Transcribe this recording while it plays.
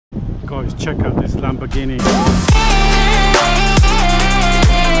Guys, check out this Lamborghini.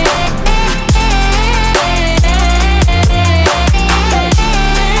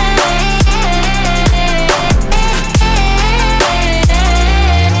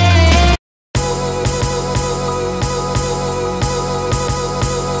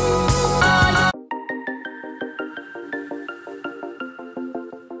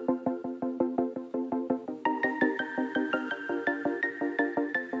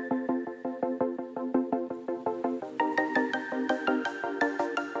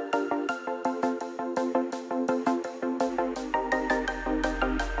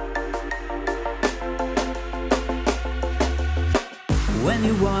 When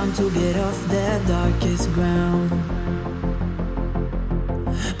you want to get off the darkest ground,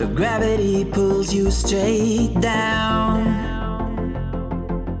 but gravity pulls you straight down.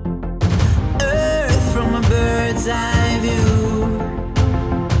 Earth from a bird's eye view.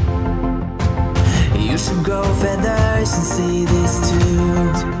 You should grow feathers and see this too.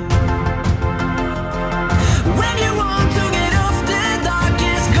 When you want to get off the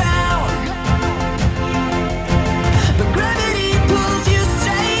darkest ground, but gravity pulls you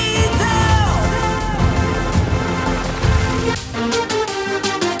straight down.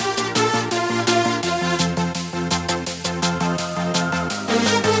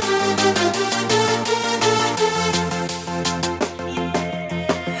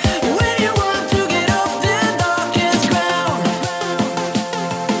 When you want to get off the darkest ground,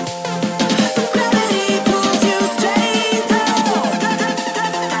 but gravity pulls you straight down.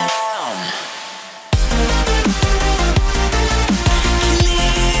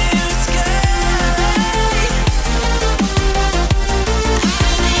 Clear sky. Where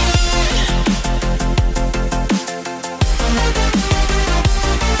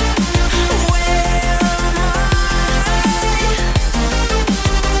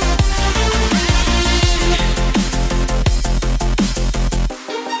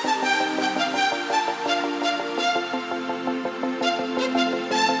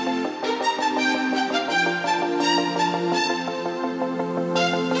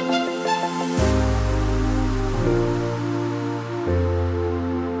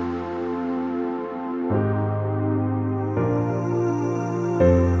am I?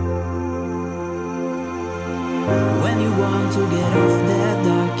 When you want to get off the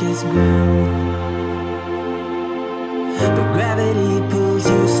darkest ground, but gravity pulls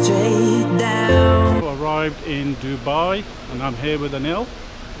you straight down. Arrived in Dubai and I'm here with Anil.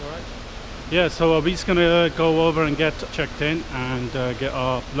 Yeah, so we're just gonna go over and get checked in and get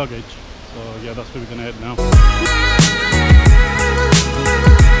our luggage. So yeah, that's where we're gonna head now.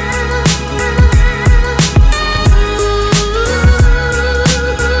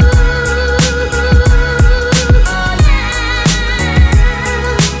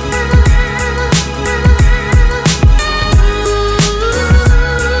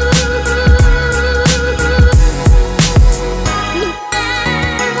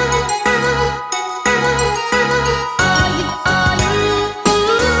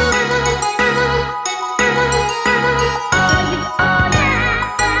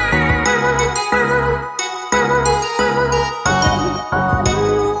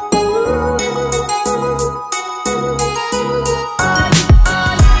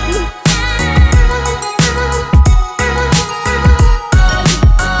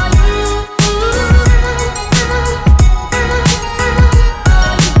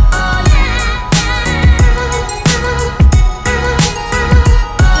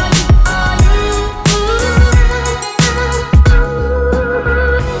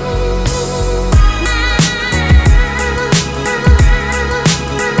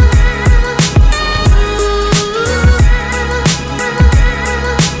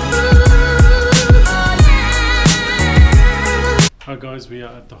 Hi guys, we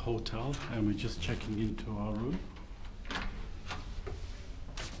are at the hotel and we're just checking into our room.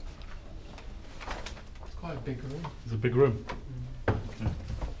 It's quite a big room. It's a big room. Okay.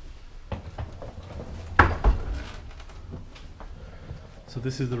 So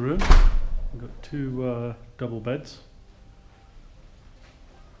this is the room. We've got two double beds.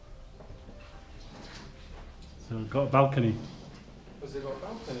 So we've got a balcony. Has it got a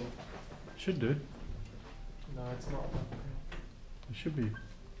balcony? Should do. No, it's not a balcony. It should be. No,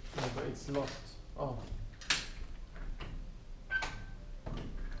 but it's locked. Oh.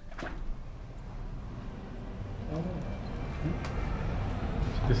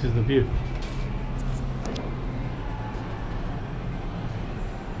 This is the view.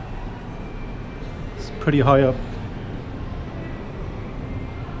 It's pretty high up.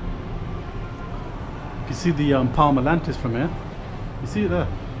 You can see the Palm Atlantis from here. You see it there?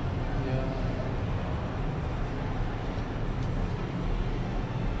 Yeah.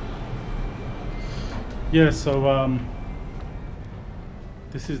 Yeah, so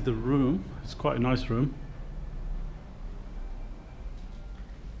this is the room. It's quite a nice room.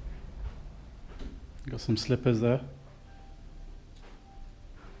 Got some slippers there.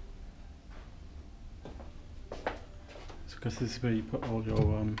 So because this is where you put all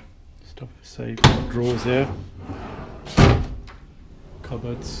your stuff safe. Drawers here.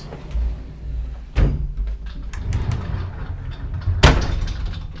 Cupboards.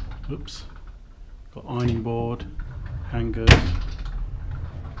 Oops. Got ironing board, hangers.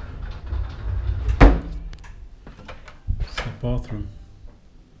 It's the bathroom.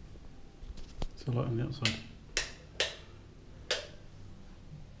 It's a light on the outside. So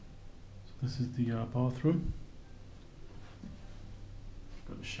this is the bathroom.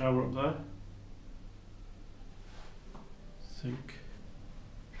 Got a shower up there. Sink.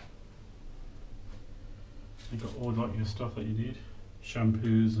 You've got all like your stuff that you need.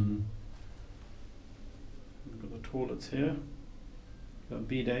 Shampoos and we've got the toilets here. Got a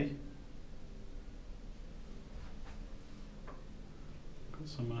bidet. Got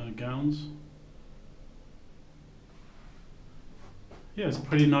some gowns. Yeah, it's a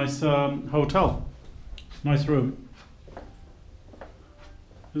pretty nice hotel. Nice room,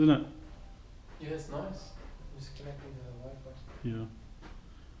 isn't it? Yeah, it's nice. Just connecting to the Wi-Fi. Yeah.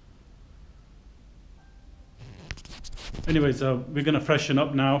 Anyways, we're going to freshen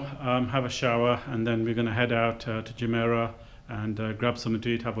up now, have a shower, and then we're going to head out to Jumeirah and grab something to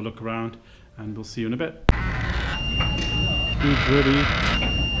eat, have a look around, and we'll see you in a bit. Food's ready.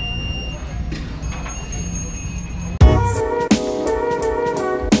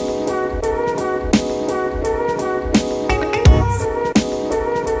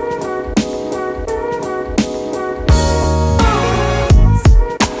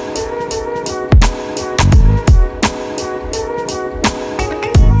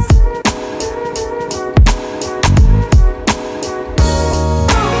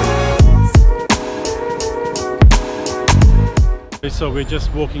 So we're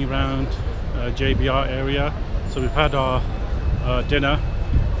just walking around JBR area. So we've had our dinner.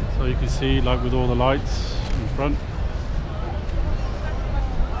 So you can see, like, with all the lights in front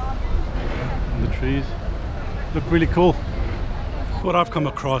and the trees, look really cool. What I've come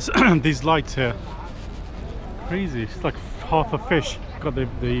across, these lights here, crazy. It's like half a fish. Got the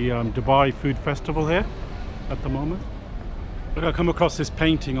Dubai Food Festival here at the moment. Look, I come across this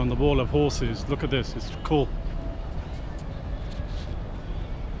painting on the wall of horses. Look at this, it's cool.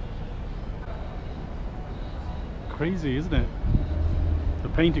 Crazy, isn't it? The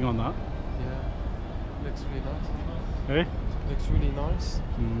painting on that. Yeah, looks really nice. Hey? Looks really nice.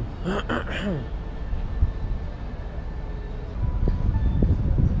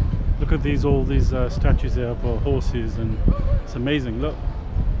 Look at these, all these statues there of horses, and it's amazing. Look,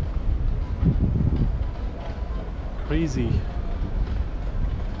 crazy.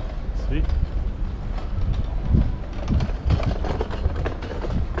 See?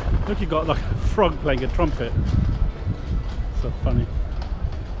 Look, you got like a frog playing a trumpet. So funny.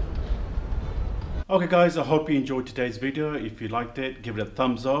 Okay guys, I hope you enjoyed today's video. If you liked it, give it a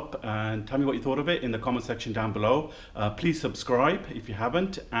thumbs up and tell me what you thought of it in the comment section down below. Please subscribe if you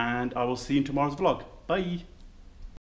haven't, and I will see you in tomorrow's vlog. Bye.